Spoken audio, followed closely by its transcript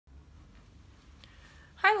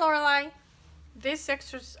Hi Lorelei.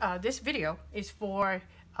 This video is for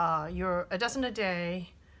your A Dozen a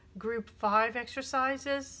Day Group 5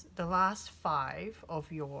 exercises, the last 5 of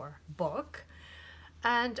your book.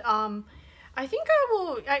 And I think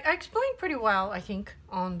I explained pretty well, I think,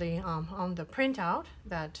 on the printout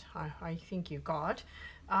that I think you got.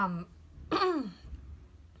 I'll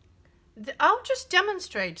just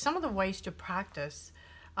demonstrate some of the ways to practice,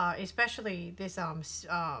 especially this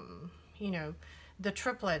the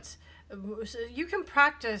triplets. So you can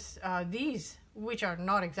practice these, which are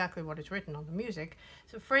not exactly what is written on the music.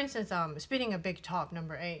 So for instance, spinning a big top,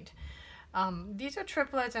 number 8. These are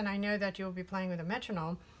triplets, and I know that you'll be playing with a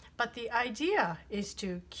metronome, but the idea is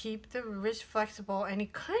to keep the wrist flexible, and you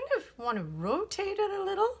kind of want to rotate it a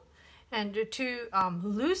little and to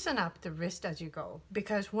loosen up the wrist as you go,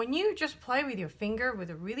 because when you just play with your finger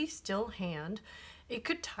with a really still hand, it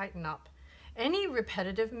could tighten up. Any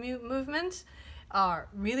repetitive movements are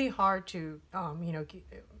really hard to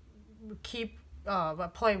keep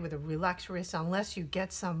play with a relaxed wrist unless you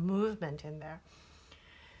get some movement in there.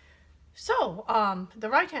 So the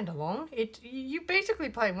right hand alone, you basically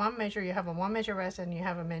play one measure. You have a 1 measure rest, and you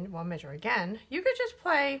have a 1 measure again. You could just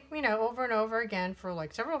play over and over again for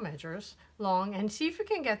like several measures long, and see if you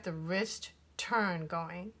can get the wrist turn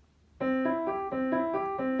going.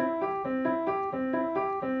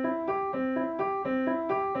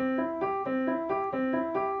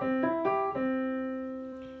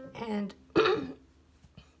 And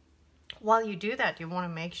while you do that, you want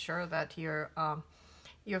to make sure that your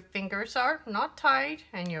fingers are not tight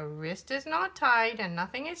and your wrist is not tight and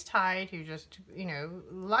nothing is tight. You just,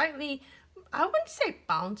 lightly, I wouldn't say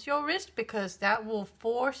bounce your wrist, because that will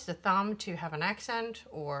force the thumb to have an accent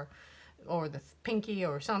or the pinky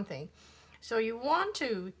or something. So you want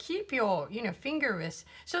to keep your, finger wrist.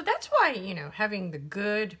 So that's why, having the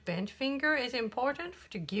good bent finger is important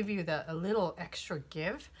to give you a little extra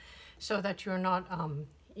give, so that you're not,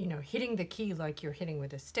 hitting the key like you're hitting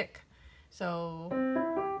with a stick. So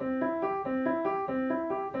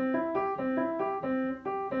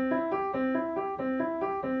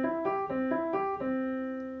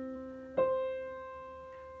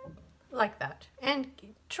like that, and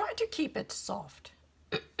try to keep it soft.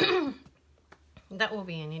 That will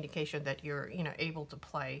be an indication that you're able to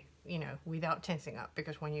play without tensing up,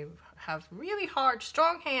 because when you have really hard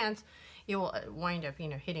strong hands, you will wind up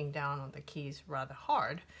hitting down on the keys rather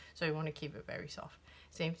hard. So you want to keep it very soft.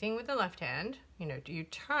 Same thing with the left hand. You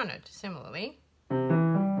turn it similarly.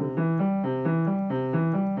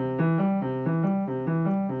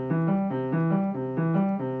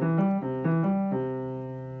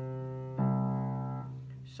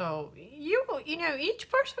 So each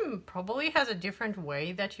person probably has a different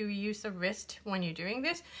way that you use the wrist when you're doing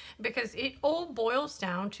this, because it all boils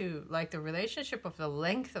down to like the relationship of the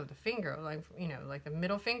length of the finger. Like the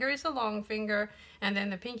middle finger is the long finger, and then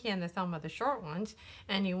the pinky and the thumb are the short ones,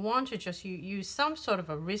 and you want to just use some sort of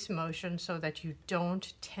a wrist motion so that you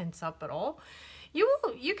don't tense up at all. You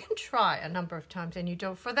can try a number of times, and you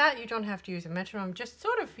don't have to use a metronome. Just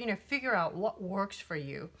sort of figure out what works for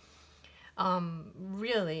you.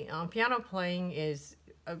 Really, piano playing is,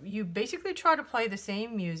 you basically try to play the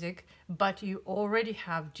same music, but you already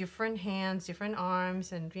have different hands, different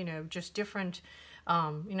arms, and just different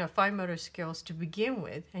fine motor skills to begin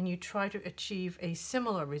with, and you try to achieve a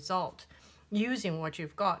similar result using what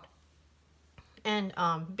you've got. And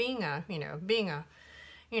being a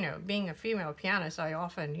female pianist, I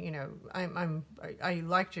often I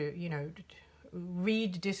like to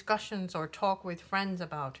read discussions or talk with friends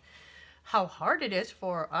about how hard it is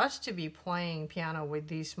for us to be playing piano with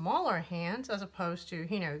these smaller hands, as opposed to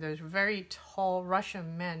those very tall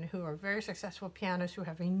Russian men who are very successful pianists who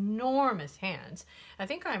have enormous hands. I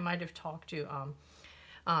think I might have talked to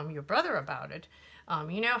your brother about it.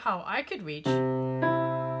 How I could reach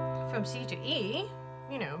from C to E,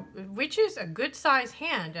 which is a good size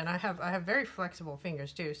hand, and I have very flexible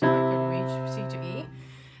fingers too, so I could reach C to E.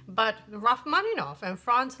 But Rachmaninoff and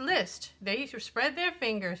Franz Liszt, they spread their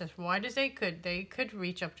fingers as wide as they could. They could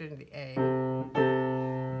reach up to the A.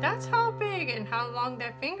 That's how big and how long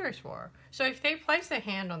their fingers were. So if they placed the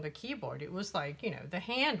hand on the keyboard, it was like, the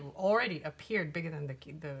hand already appeared bigger than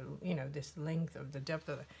this length of the depth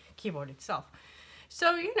of the keyboard itself.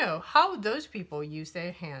 So, how those people use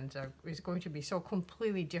their hands is going to be so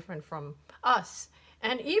completely different from us.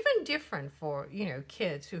 And even different for,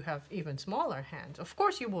 kids who have even smaller hands. Of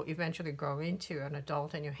course, you will eventually grow into an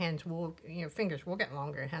adult, and your fingers will get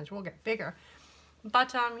longer, your hands will get bigger.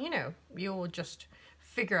 But, you will just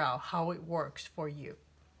figure out how it works for you.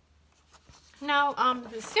 Now,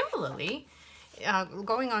 similarly,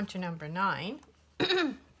 going on to number 9,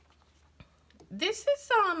 this is,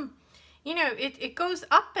 you know, it goes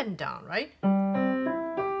up and down, right?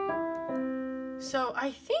 So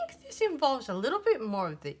I think this involves a little bit more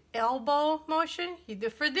of the elbow motion.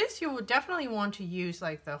 For this, you would definitely want to use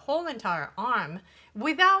like the whole entire arm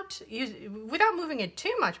without moving it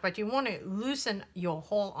too much, but you want to loosen your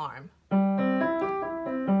whole arm.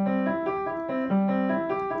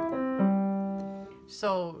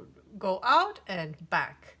 So go out and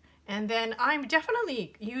back. And then I'm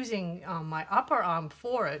definitely using my upper arm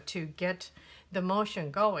forward to get the motion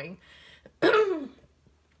going.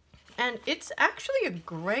 And it's actually a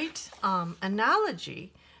great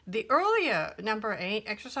analogy. The earlier number 8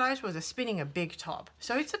 exercise was spinning a big top.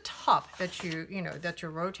 So it's a top that you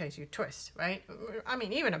rotate, you twist, right? I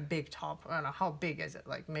mean, even a big top, I don't know, how big is it?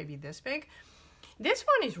 Like maybe this big? This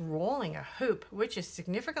one is rolling a hoop, which is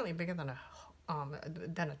significantly bigger than a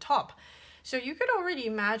top. So you could already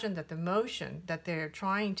imagine that the motion that they're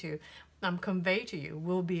trying to convey to you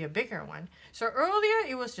will be a bigger one. So earlier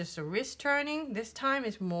it was just a wrist turning. This time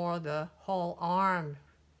it's more the whole arm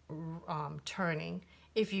turning,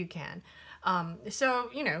 if you can. So,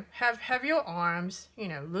 you know, have your arms, you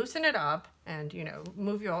know, loosen it up and, you know,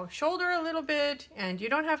 move your shoulder a little bit, and you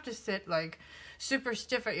don't have to sit like super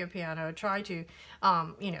stiff at your piano. Try to,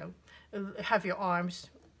 you know, have your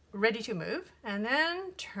arms ready to move, and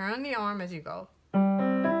then turn the arm as you go.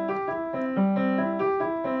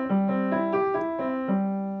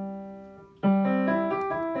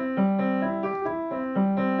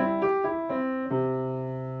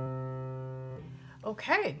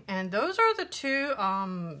 Okay, and those are the two,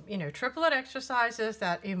 you know, triplet exercises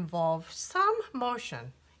that involve some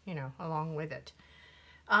motion, you know, along with it.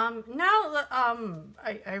 Now,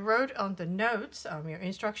 I wrote on the notes, your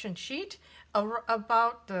instruction sheet,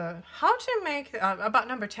 about how to make, about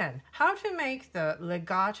number 10, how to make the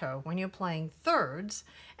legato when you're playing thirds,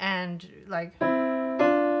 and like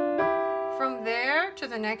from there to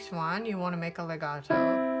the next one, you want to make a legato,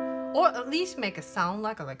 or at least make a sound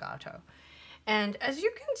like a legato. And as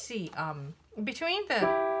you can see, between the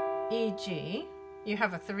E, G, you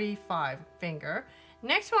have a 3-5 finger.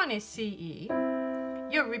 Next one is C, E.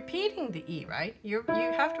 You're repeating the E, right? You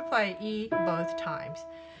have to play E both times.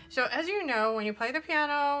 So as you know, when you play the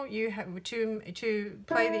piano, you have to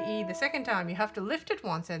play the E the second time, you have to lift it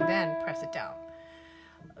once and then press it down.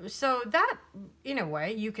 So that, in a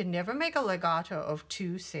way, you can never make a legato of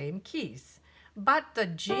two same keys. But the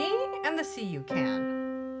G and the C you can.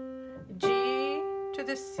 G to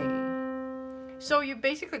the C. So you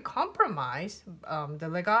basically compromise the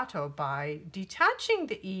legato by detaching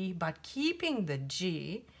the E but keeping the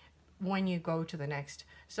G when you go to the next.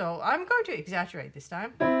 So I'm going to exaggerate this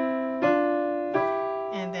time.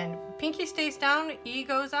 And then pinky stays down, E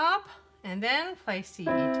goes up, and then play C, E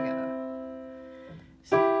together.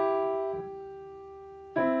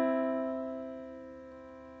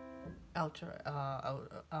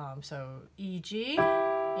 So E, G,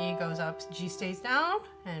 E goes up, G stays down,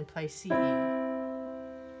 and play C, E.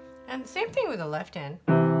 And the same thing with the left hand.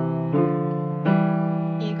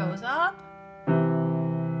 E goes up,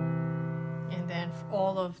 and then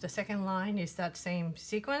all of the second line is that same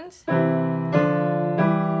sequence. E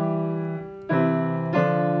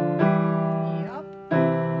up, E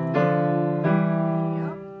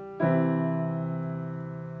up.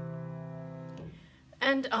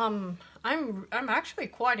 And I'm actually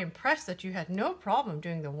quite impressed that you had no problem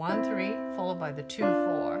doing the 1-3 followed by the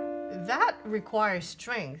 2-4. That requires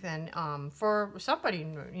strength, and for somebody,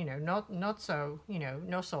 you know, not so, you know,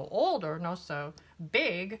 not so old or not so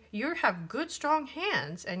big, you have good strong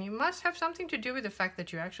hands, and you must have something to do with the fact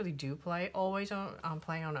that you actually do always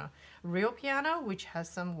playing on a real piano, which has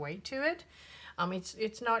some weight to it.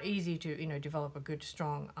 It's not easy to, you know, develop a good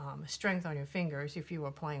strong strength on your fingers if you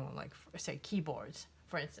were playing on, like, say, keyboards,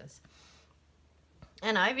 for instance.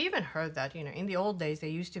 And I've even heard that, you know, in the old days, there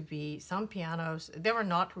used to be some pianos, they were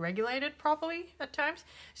not regulated properly at times.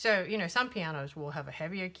 So, you know, some pianos will have a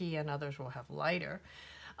heavier key and others will have lighter.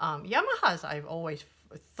 Yamahas, I've always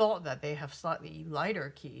thought that they have slightly lighter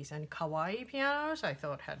keys, and Kawaii pianos, I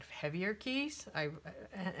thought, had heavier keys.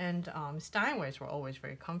 Steinways were always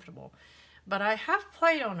very comfortable. But I have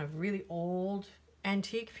played on a really old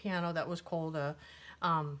antique piano that was called a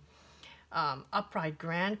upright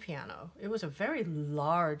grand piano. It was a very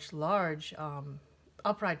large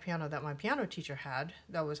upright piano that my piano teacher had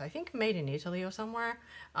that was, I think, made in Italy or somewhere.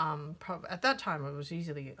 At that time, it was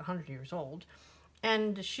easily 100 years old.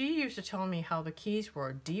 And she used to tell me how the keys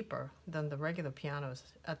were deeper than the regular pianos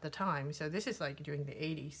at the time. So this is like during the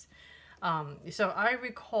 80s. So I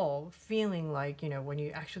recall feeling like, you know, when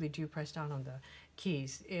you actually do press down on the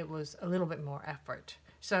keys, it was a little bit more effort.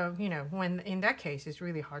 So, you know, when in that case, it's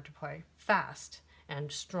really hard to play fast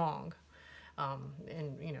and strong.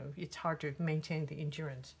 And, you know, it's hard to maintain the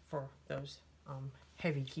endurance for those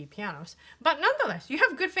heavy key pianos. But nonetheless, you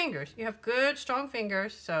have good fingers. You have good, strong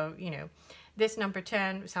fingers. So, you know, this number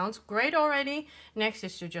 10 sounds great already. Next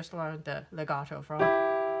is to just learn the legato from.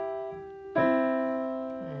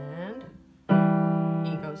 And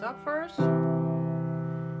E goes up first.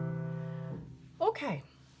 Okay.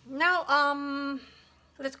 Now,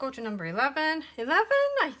 let's go to number 11. 11,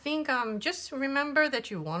 I think, just remember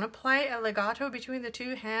that you want to play a legato between the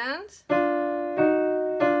two hands.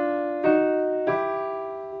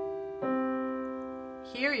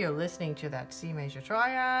 Here you're listening to that C major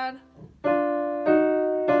triad.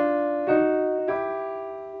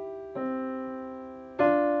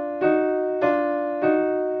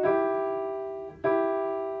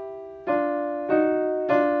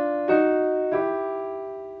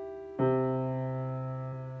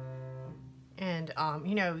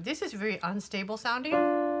 You know, this is very unstable sounding, and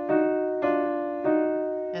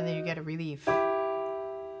then you get a relief. Or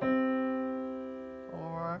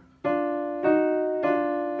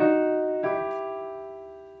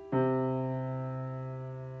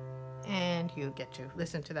and you get to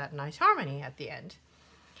listen to that nice harmony at the end.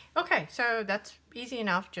 Okay, so that's easy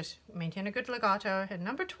enough. Just maintain a good legato. And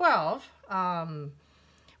number 12,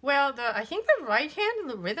 well, I think the right hand,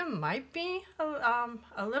 the rhythm might be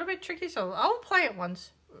a little bit tricky, so I'll play it once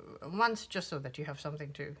just so that you have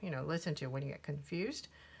something to, you know, listen to when you get confused.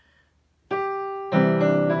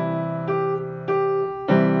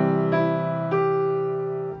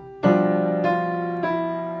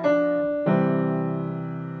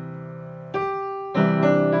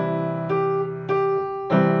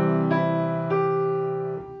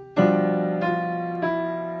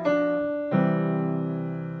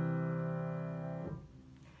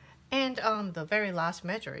 The very last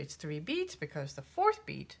measure, it's 3 beats because the 4th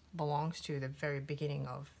beat belongs to the very beginning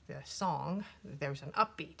of the song. There's an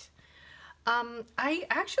upbeat. I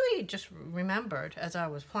actually just remembered as I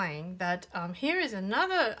was playing that here is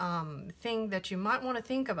another thing that you might want to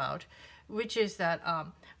think about, which is that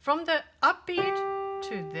from the upbeat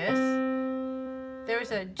to this,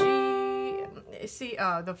 there's a G. See,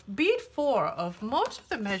 the beat 4 of most of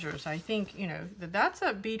the measures, I think, you know, that's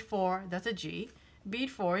a beat 4, that's a G.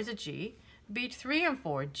 Beat 4 is a G. Beat 3 and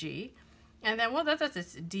 4, G. And then, well,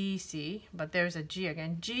 that's D, C, but there's a G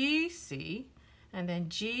again. G, C, and then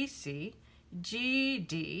G, C, G,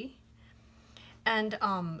 D. And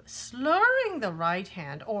slurring the right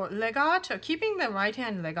hand, or legato, keeping the right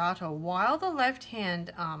hand legato while the left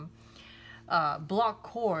hand block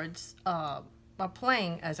chords are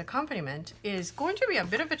playing as accompaniment is going to be a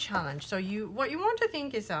bit of a challenge. So what you want to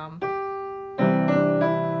think is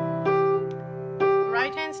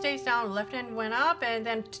right hand stays down, left hand went up, and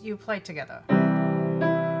then you play together.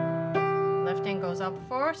 Left hand goes up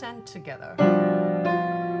first and together.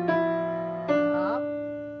 Up.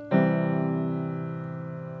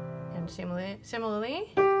 And similarly,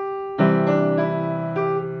 left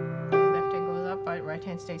hand goes up, but right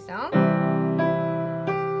hand stays down.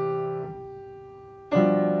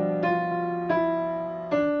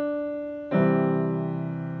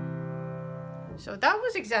 So that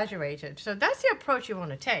was exaggerated. So that's the approach you want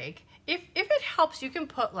to take. If it helps, you can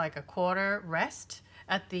put like a quarter rest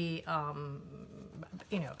at the,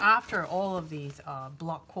 you know, after all of these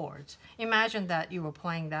block chords. Imagine that you were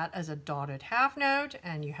playing that as a dotted half note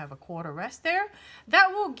and you have a quarter rest there.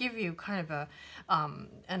 That will give you kind of a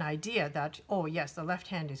an idea that, oh yes, the left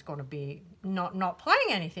hand is going to be not playing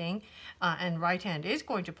anything, and right hand is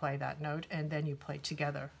going to play that note, and then you play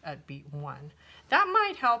together at beat 1. That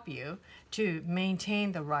might help you to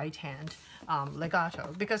maintain the right hand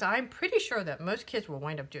legato, because I'm pretty sure that most kids will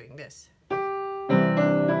wind up doing this.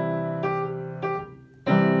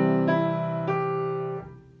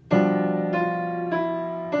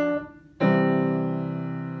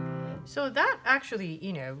 So that actually,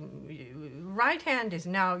 you know, right hand is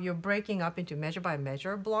now, you're breaking up into measure by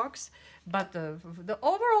measure blocks, but the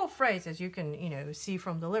overall phrase, as you can, you know, see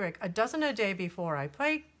from the lyric, a dozen a day before I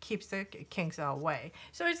play keeps the kinks away.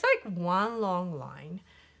 So it's like one long line.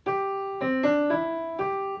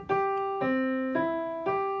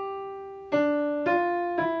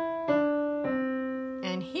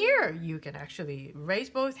 And here you can actually raise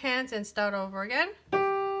both hands and start over again.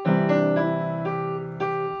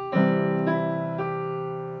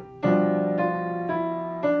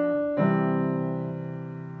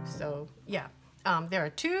 There are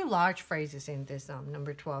 2 large phrases in this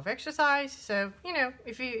number 12 exercise. So, you know,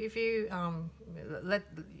 if you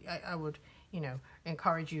I would, you know,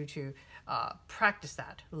 encourage you to practice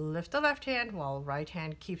that. Lift the left hand while right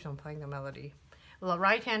hand keeps on playing the melody. The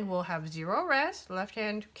right hand will have 0 rest. Left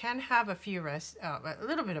hand can have a few rests, a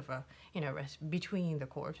little bit of a rest between the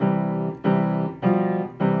chords.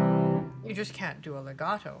 You just can't do a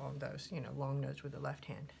legato on those long notes with the left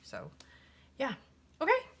hand. So yeah,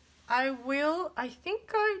 okay. I have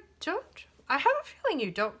a feeling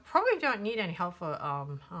you probably don't need any help for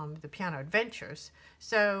the piano adventures.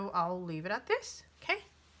 So I'll leave it at this. Okay,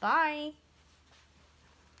 bye.